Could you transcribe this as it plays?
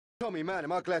Tommy, man,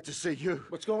 am I glad to see you.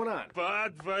 What's going on?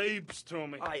 Bad vibes,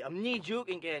 Tommy. Aye, I'm nae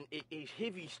joking, Ken. He's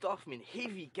heavy stuff, man.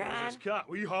 Heavy, Ken. This cat,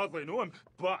 we hardly know him,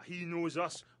 but he knows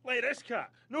us. Like this cat,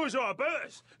 knows all about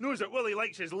us. Knows that Willie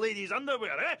likes his ladies'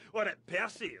 underwear, eh? Or that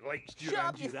Percy likes Shut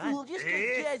up, you Duran. fool. Just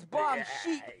get jazz bomb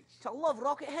sheep. It's a love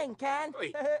rocket hang, Ken.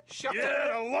 Oi, shut Yeah,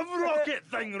 up. a love rocket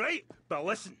thing, right? But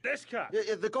listen, this cat...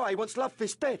 The guy, he wants Love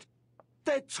Fist dead.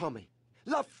 Dead, Tommy.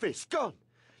 Love Fist, gone.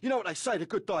 You know what they say, the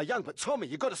good die young, but Tommy,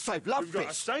 you got to save Love We've got a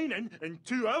Fist. sign-in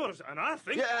 2 hours, and I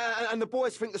think... Yeah, and the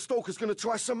boys think the stalker's going to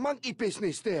try some monkey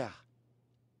business there.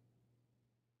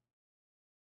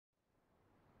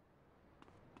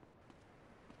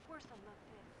 Where's the love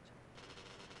fist?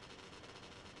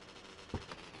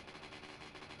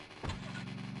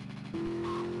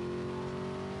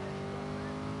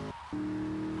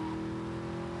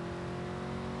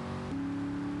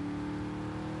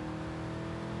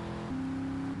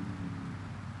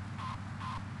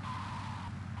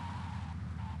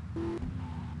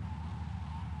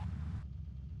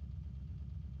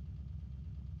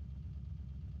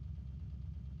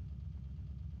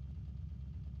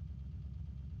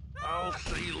 I'll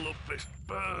see Lovefist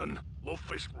burn.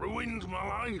 Lovefist ruined my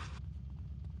life.